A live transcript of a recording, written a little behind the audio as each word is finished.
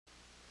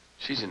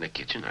She's in the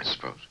kitchen, I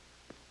suppose.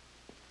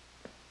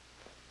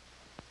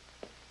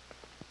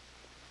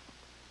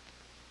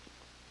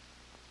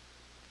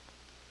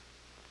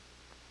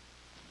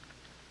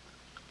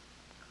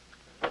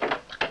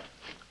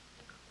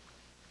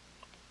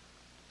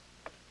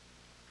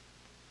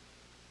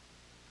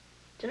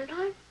 Dinner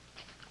time?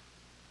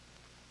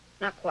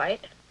 Not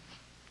quite.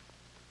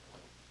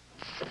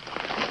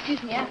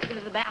 Excuse me, I have to go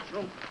to the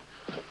bathroom.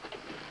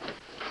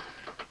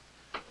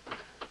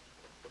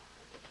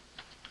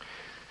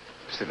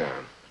 Sit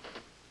down.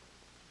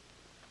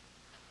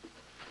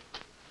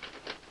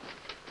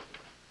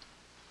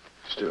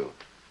 Stu,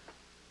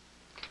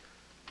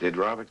 did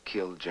Robert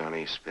kill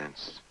Johnny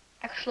Spence?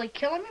 Actually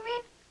kill him, you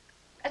mean?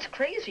 That's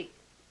crazy.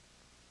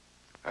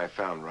 I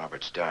found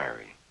Robert's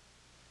diary.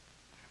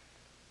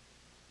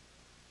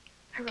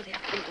 I really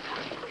have to think about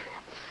it.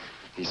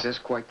 He says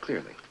quite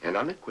clearly and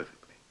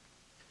unequivocally,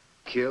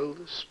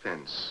 killed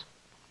Spence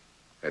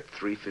at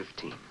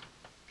 3:15.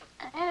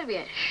 I'd be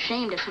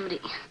ashamed if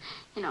somebody,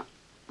 you know,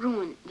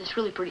 ruined this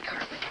really pretty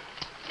carpet.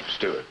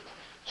 Stuart.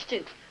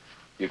 Stu.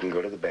 You can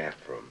go to the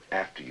bathroom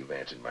after you've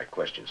answered my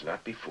questions,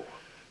 not before.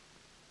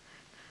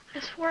 I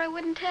swore I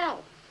wouldn't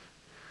tell.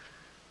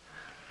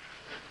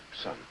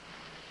 Son,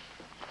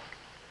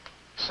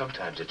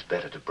 sometimes it's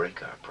better to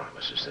break our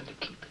promises than to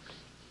keep it.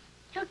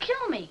 He'll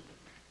kill me.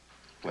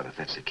 Well, if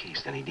that's the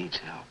case, then he needs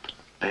help.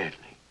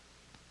 Badly.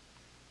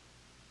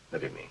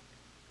 Look at me.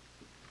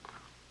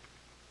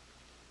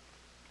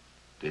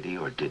 Did he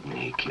or didn't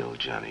he kill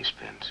Johnny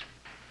Spence?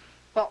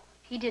 Well,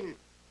 he didn't.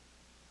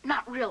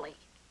 Not really.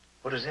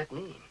 What does that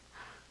mean?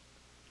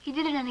 He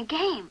did it in a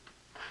game.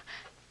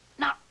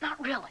 Not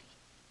really.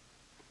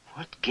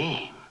 What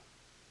game?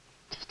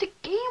 Just a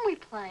game we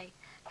play.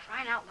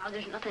 Crying out loud,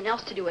 there's nothing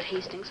else to do at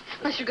Hastings.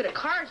 Unless you're good at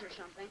cards or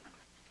something.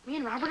 Me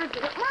and Robert are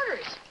good at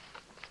murders.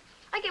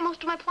 I get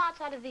most of my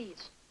plots out of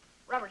these.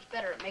 Robert's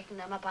better at making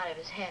them up out of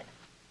his head.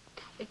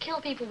 We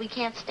kill people we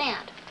can't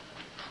stand.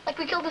 Like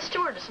we killed the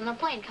stewardess on the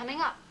plane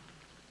coming up.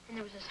 And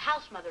there was this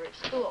house mother at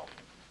school.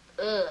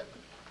 Ugh.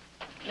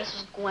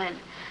 Mrs. Gwen,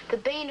 the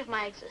bane of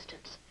my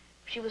existence.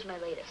 She was my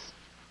latest.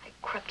 I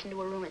crept into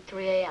her room at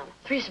 3 a.m.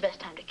 3's the best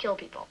time to kill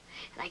people.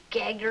 And I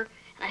gagged her,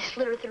 and I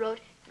slit her throat,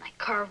 and I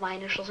carved my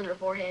initials in her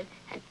forehead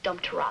and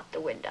dumped her out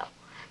the window.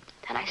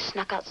 Then I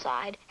snuck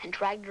outside and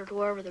dragged her to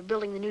wherever they're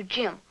building the new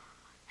gym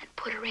and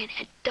put her in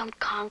and dumped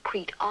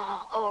concrete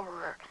all over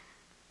her.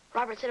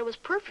 Robert said it was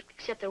perfect,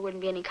 except there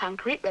wouldn't be any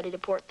concrete ready to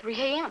pour at 3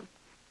 a.m.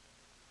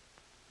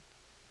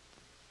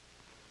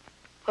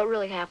 What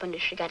really happened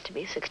is she got to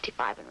be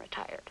 65 and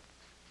retired.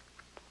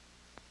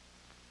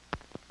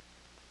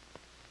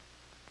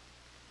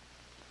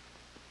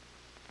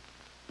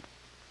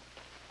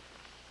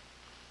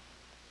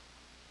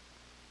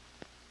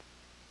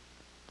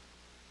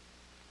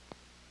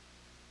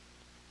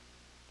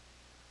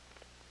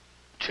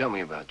 Tell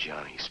me about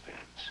Johnny Spence.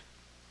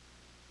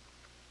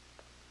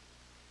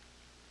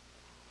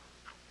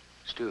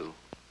 Stu.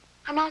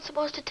 I'm not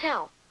supposed to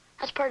tell.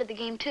 That's part of the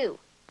game, too.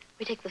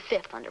 We take the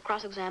 5th under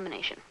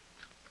cross-examination.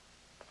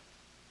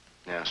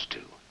 Now,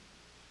 Stu.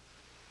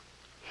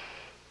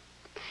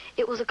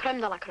 It was a creme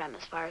de la creme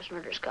as far as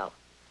murders go.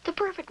 The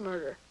perfect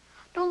murder.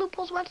 No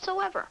loopholes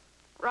whatsoever.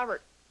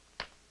 Robert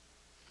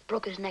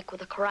broke his neck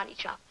with a karate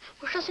chop,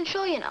 which doesn't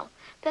show, you know.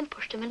 Then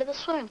pushed him into the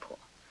swimming pool.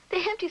 The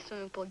empty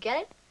swimming pool,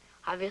 get it?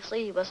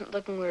 Obviously, he wasn't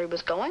looking where he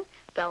was going,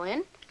 fell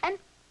in, and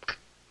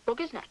broke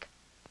his neck.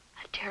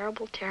 A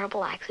terrible,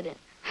 terrible accident.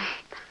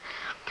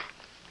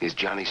 Is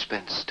Johnny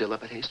Spence still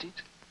up at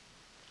Hastings?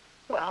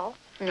 Well,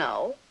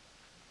 no.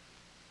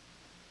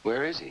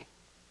 Where is he?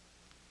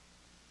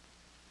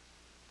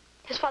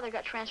 His father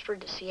got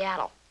transferred to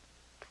Seattle.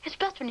 It's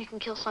best when you can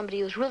kill somebody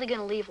who's really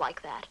going to leave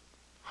like that.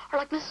 Or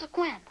like Mrs.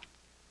 Gwen.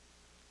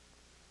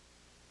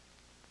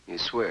 You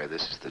swear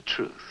this is the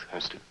truth,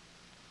 huh, Stu?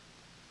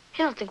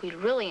 You don't think we'd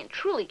really and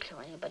truly kill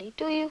anybody,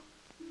 do you?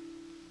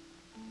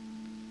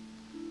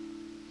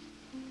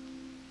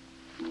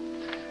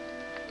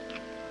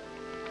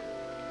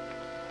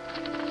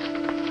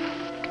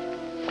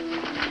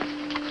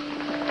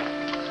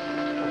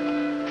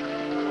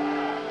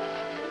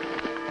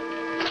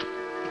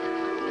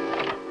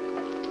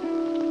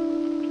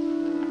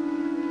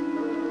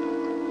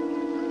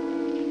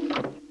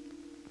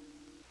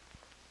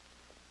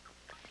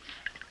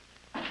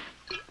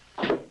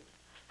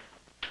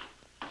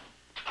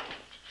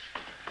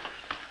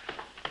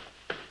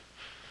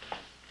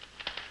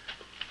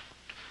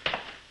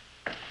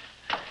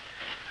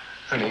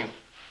 Honey,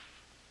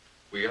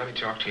 will you let me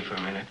talk to you for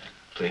a minute,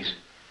 please?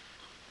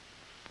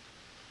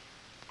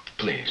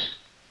 Please.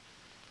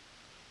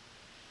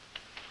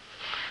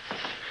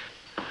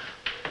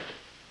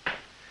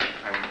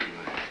 I want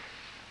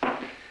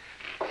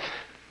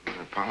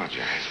to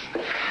apologize.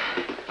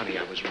 Honey,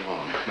 I was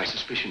wrong. My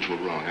suspicions were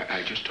wrong.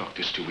 I just talked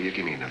this to. Will you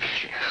give me another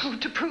chance? Oh,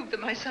 to prove that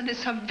my son is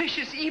some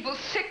vicious, evil,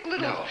 sick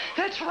little... No.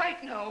 That's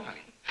right, no.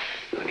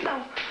 Honey.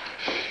 No.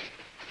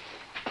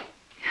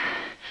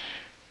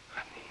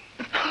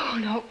 Oh,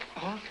 no.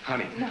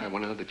 Honey, no. I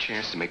want another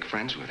chance to make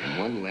friends with him.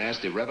 One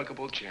last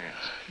irrevocable chance.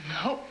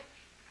 No.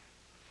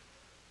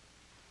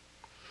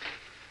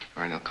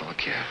 All right, I'll call a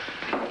cab.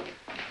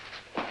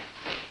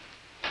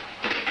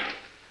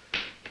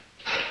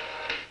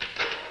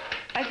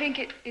 I think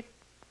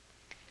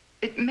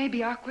it may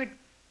be awkward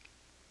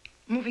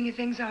moving your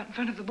things out in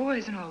front of the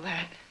boys and all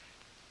that.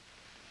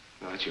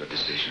 Well, that's your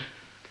decision.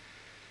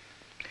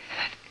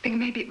 I think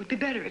maybe it would be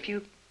better if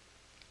you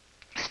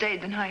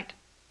stayed the night.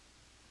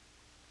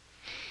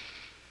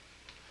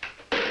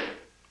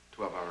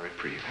 12-hour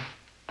reprieve,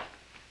 huh?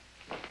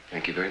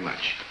 Thank you very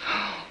much.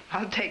 Oh,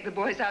 I'll take the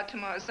boys out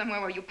tomorrow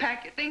somewhere where you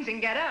pack your things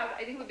and get out.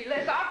 I think it would be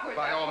less awkward.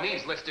 By all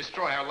means, let's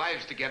destroy our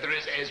lives together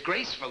as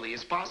gracefully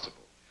as possible.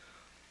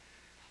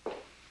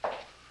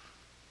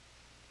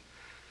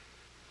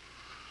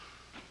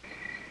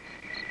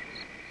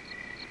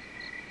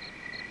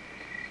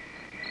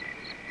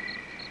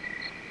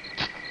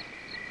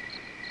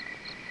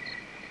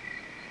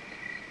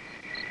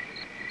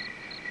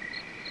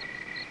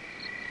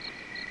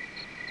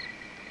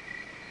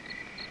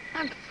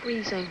 I'm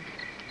freezing.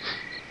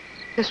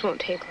 This won't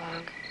take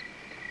long.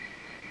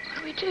 What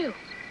do we do?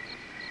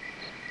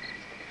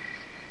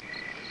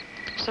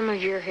 Some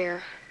of your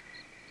hair.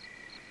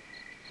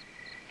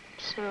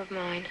 Some of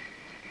mine.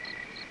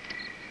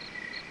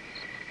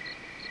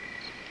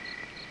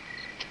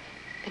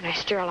 Then I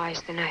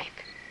sterilize the knife.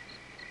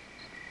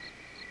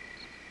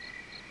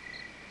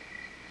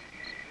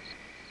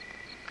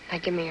 Now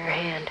give me your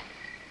hand.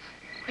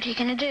 What are you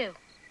gonna do?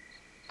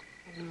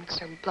 I'm gonna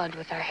mix our blood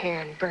with our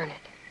hair and burn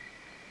it.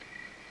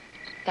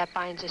 That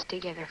binds us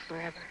together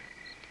forever.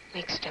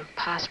 Makes it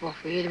impossible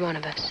for either one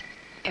of us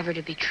ever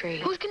to betray.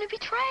 Who's gonna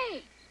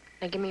betray?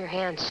 Now give me your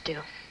hand, Stu.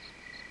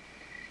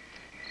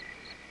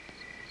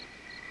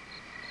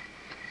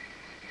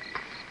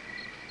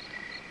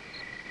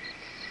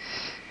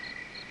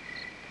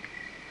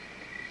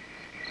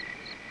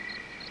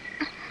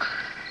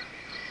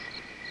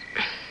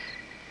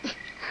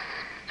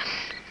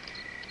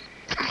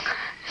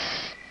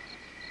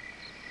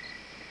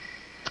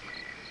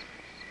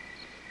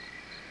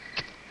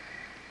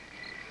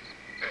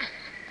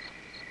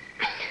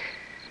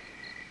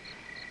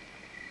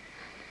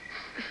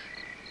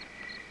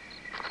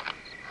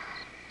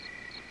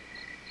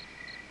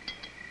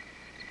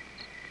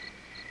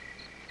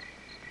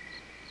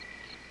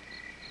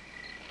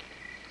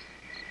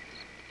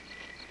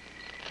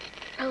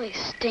 Really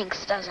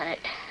stinks, doesn't it?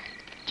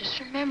 Just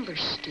remember,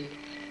 Stu,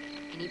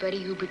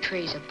 anybody who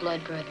betrays a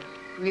blood brother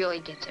really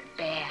gets it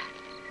bad.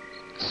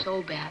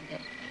 So bad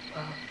that,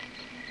 well,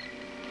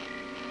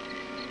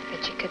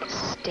 that you couldn't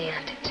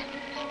stand it.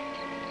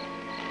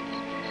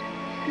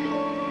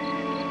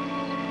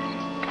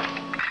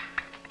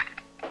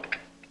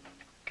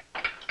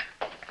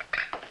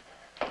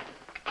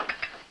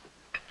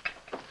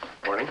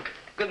 Morning.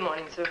 Good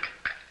morning, sir.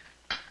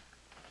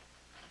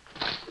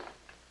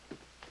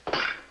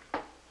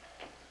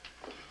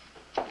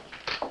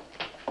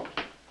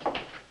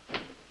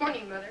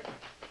 Morning, Mother.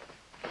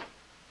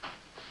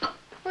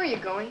 Where are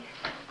you going?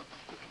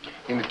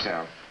 Into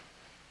town.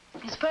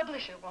 His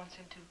publisher wants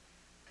him to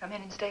come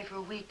in and stay for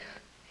a week,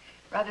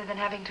 rather than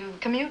having to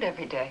commute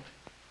every day.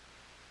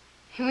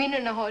 You mean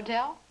in a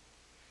hotel?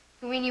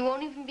 You mean you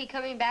won't even be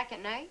coming back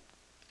at night?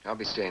 I'll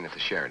be staying at the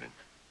Sheridan.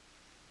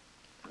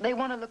 They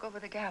want to look over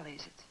the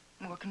galleys. It's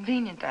more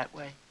convenient that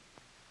way.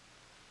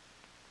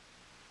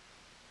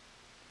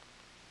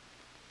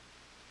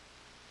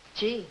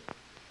 Gee,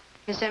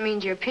 guess that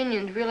means your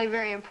opinion's really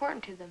very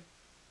important to them.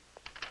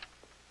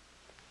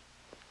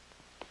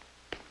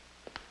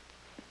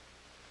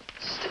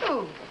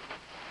 Stu,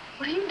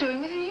 what are you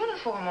doing with your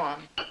uniform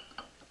on?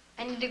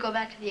 I need to go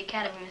back to the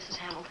academy, Mrs.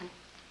 Hamilton.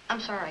 I'm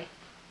sorry.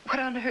 What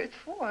on earth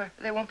for?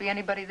 There won't be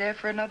anybody there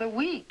for another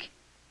week.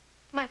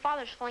 My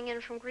father's flying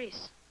in from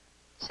Greece.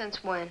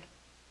 Since when?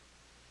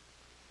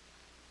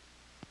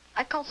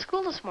 I called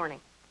school this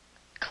morning.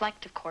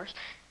 Collective course.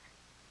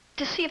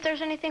 To see if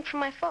there's anything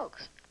from my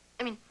folks.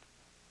 I mean,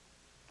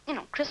 you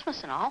know,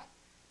 Christmas and all.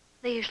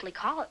 They usually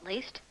call at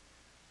least.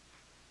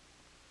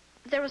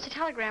 There was a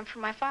telegram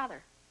from my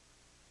father.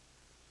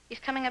 He's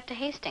coming up to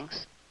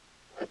Hastings.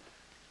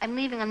 I'm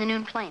leaving on the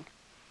noon plane.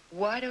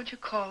 Why don't you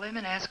call him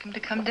and ask him to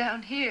come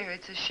down here?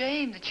 It's a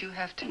shame that you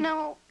have to...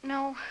 No.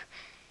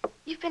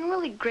 You've been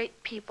really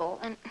great people,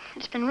 and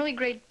it's been really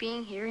great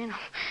being here, you know,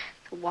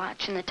 the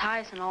watch and the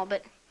ties and all,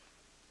 but,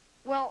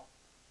 well,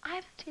 I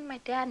haven't seen my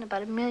dad in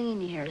about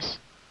 1,000,000 years.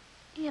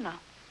 You know.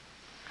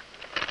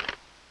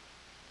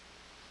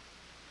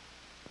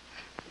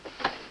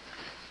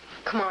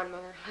 Come on,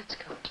 Mother, let's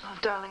go. Oh,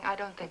 darling, I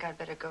don't think I'd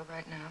better go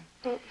right now.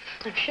 Well,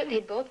 I'm sure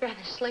they'd both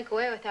rather slink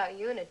away without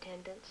you in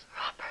attendance.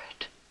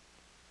 Robert.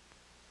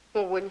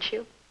 Well, wouldn't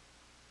you?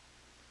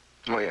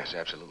 Oh, yes,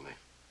 absolutely.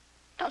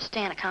 Don't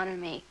stay on account of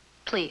me,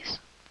 please.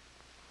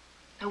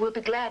 I will be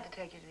glad to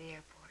take you to the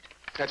airport.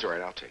 That's all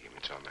right. I'll take him.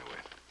 It's on my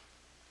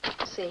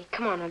way. See,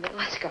 come on, Mother,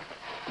 let's go.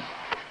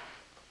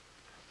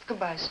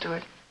 Goodbye,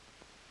 Stuart.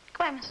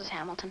 Goodbye, Mrs.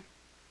 Hamilton.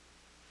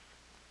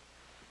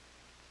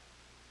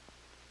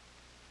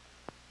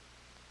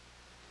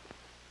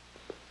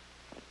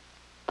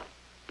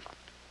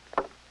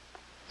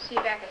 See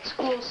you back at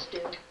school,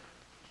 Stu.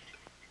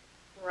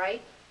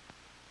 Right?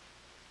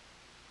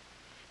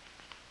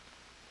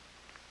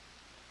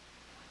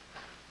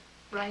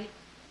 Right.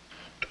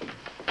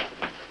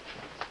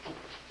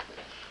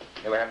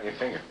 Hey, what happened to your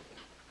finger?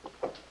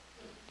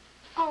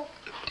 Oh,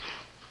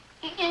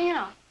 you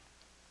know,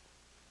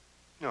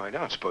 No, I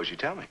don't. Suppose you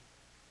tell me.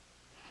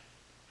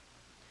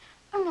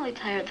 I'm really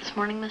tired this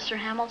morning, Mr.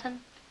 Hamilton.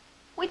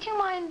 Would you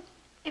mind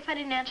if I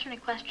didn't answer any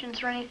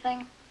questions or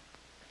anything?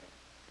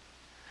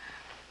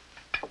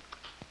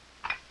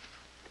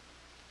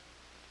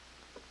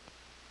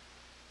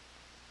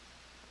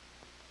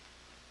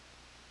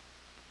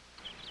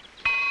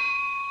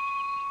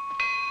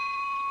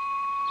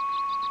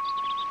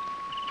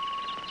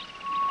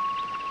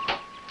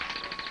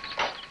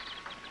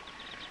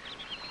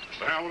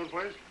 Mr. Hamilton,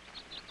 please.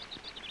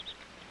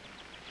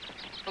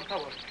 Por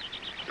favor.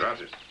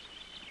 Gracias.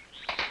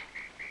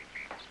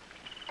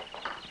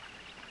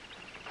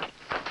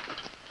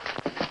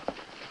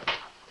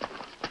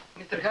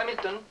 Mr.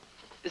 Hamilton,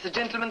 there's a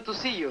gentleman to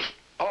see you.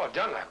 Oh,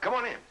 Dunlap, come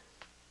on in.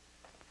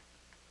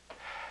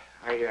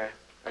 I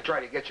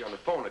tried to get you on the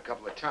phone a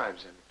couple of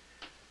times, and...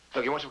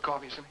 Look, you want some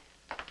coffee or something?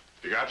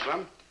 You got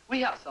some?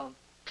 We have some.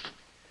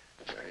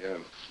 I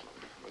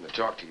want to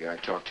talk to you. I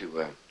talked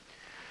to,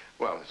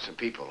 well, some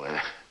people,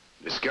 and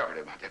discovered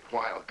about that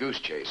wild goose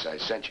chase I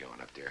sent you on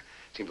up there.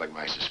 Seemed like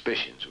my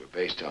suspicions were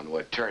based on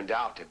what turned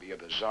out to be a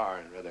bizarre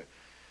and rather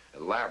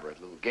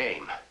elaborate little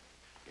game.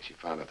 Guess you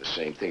found out the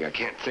same thing. I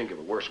can't think of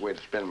a worse way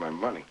to spend my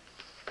money.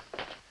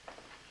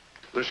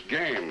 This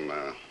game,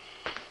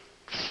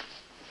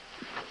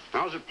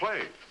 how's it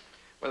played?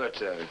 Well,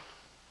 it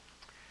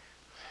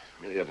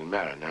really doesn't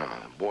matter now.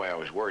 The boy I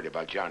was worried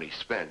about, Johnny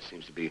Spence,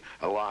 seems to be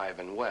alive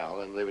and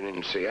well and living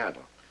in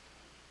Seattle.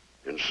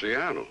 In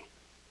Seattle?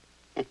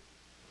 Who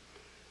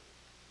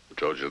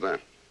told you that?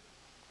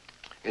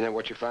 Isn't that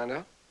what you found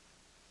out?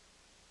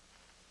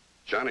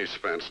 Johnny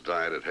Spence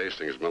died at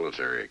Hastings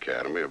Military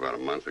Academy about a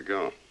month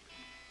ago.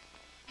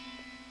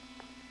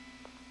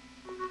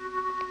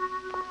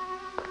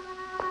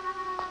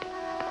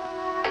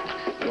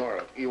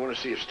 Laura, you want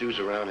to see if Stu's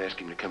around? Ask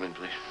him to come in,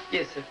 please.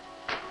 Yes, sir.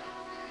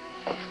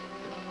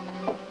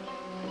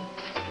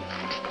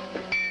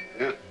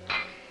 Yeah.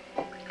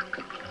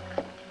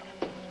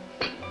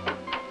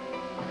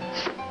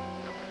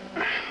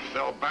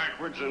 Fell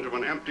backwards into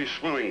an empty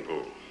swimming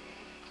pool.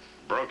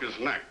 Broke his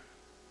neck.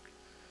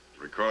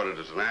 It's recorded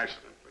as an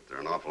accident, but there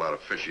are an awful lot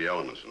of fishy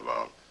elements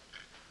involved.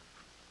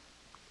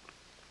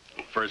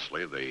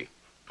 Firstly, the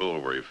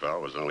pool where he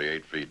fell was only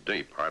 8 feet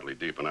deep, hardly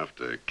deep enough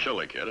to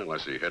kill a kid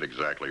unless he hit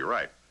exactly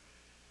right.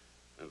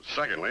 And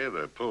secondly,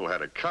 the pool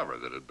had a cover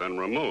that had been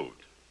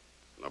removed.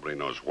 Nobody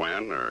knows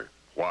when or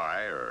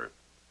why or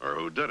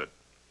who did it.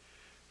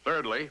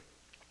 Thirdly,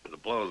 the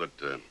blow that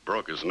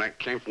broke his neck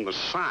came from the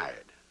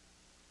side.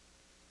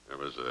 There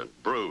was a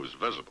bruise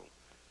visible.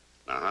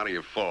 Now, how do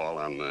you fall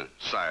on the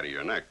side of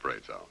your neck, pray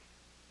tell?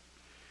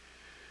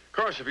 Of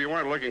course, if you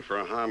weren't looking for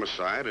a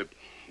homicide, it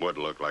would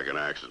look like an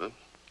accident.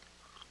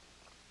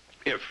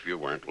 If you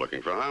weren't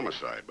looking for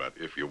homicide. But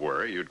if you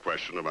were, you'd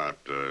question about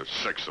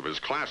 6 of his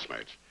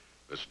classmates.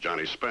 This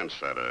Johnny Spence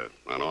had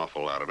an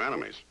awful lot of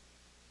enemies.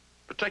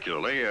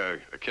 Particularly a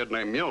kid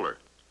named Mueller.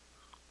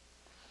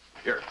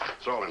 Here,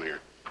 it's all in here.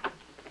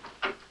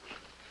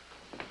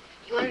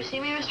 You wanted to see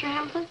me, Mr.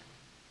 Hamilton?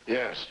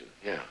 Yeah, Stu,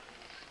 yeah.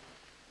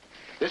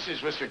 This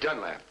is Mr.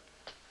 Dunlap.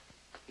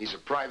 He's a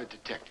private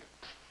detective.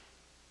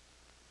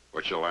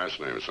 What's your last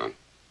name, son?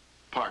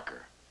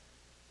 Parker.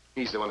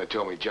 He's the one that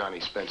told me Johnny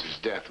Spence's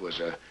death was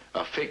a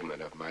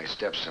figment of my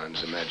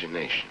stepson's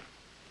imagination.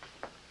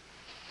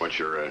 What's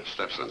your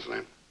stepson's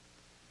name?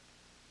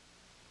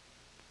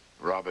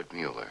 Robert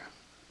Mueller.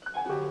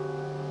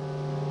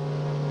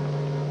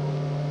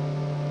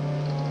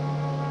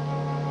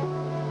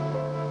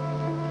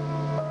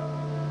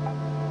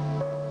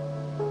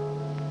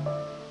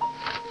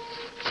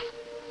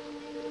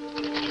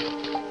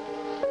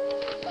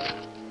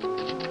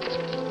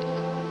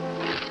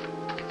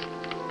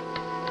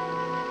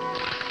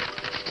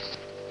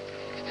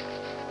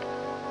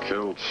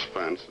 Killed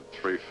Spence at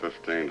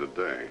 3:15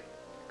 today.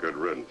 Good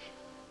riddance.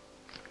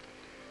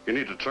 You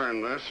need to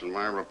turn this and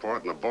my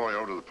report and the boy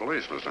over to the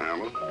police, Mr.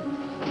 Hamilton.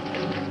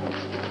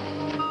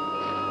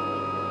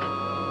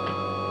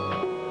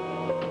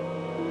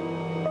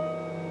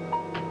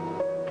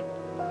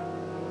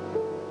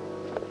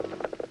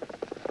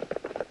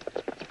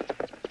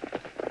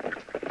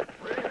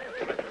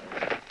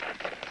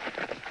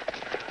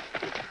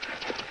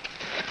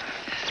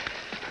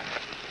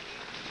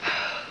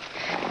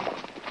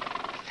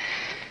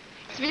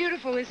 It's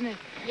beautiful, isn't it?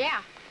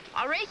 Yeah.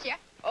 I'll race you.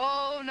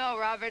 Oh, no,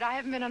 Robert. I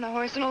haven't been on a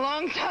horse in a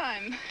long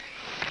time.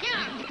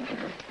 Yeah.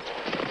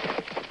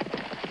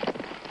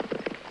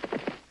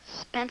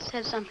 Spence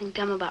said something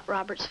dumb about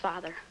Robert's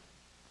father.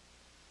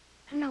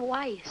 I don't know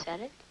why he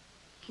said it.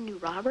 He knew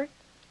Robert.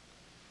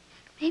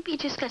 Maybe he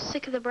just got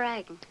sick of the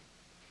bragging.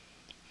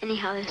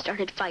 Anyhow, they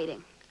started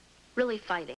fighting. Really fighting.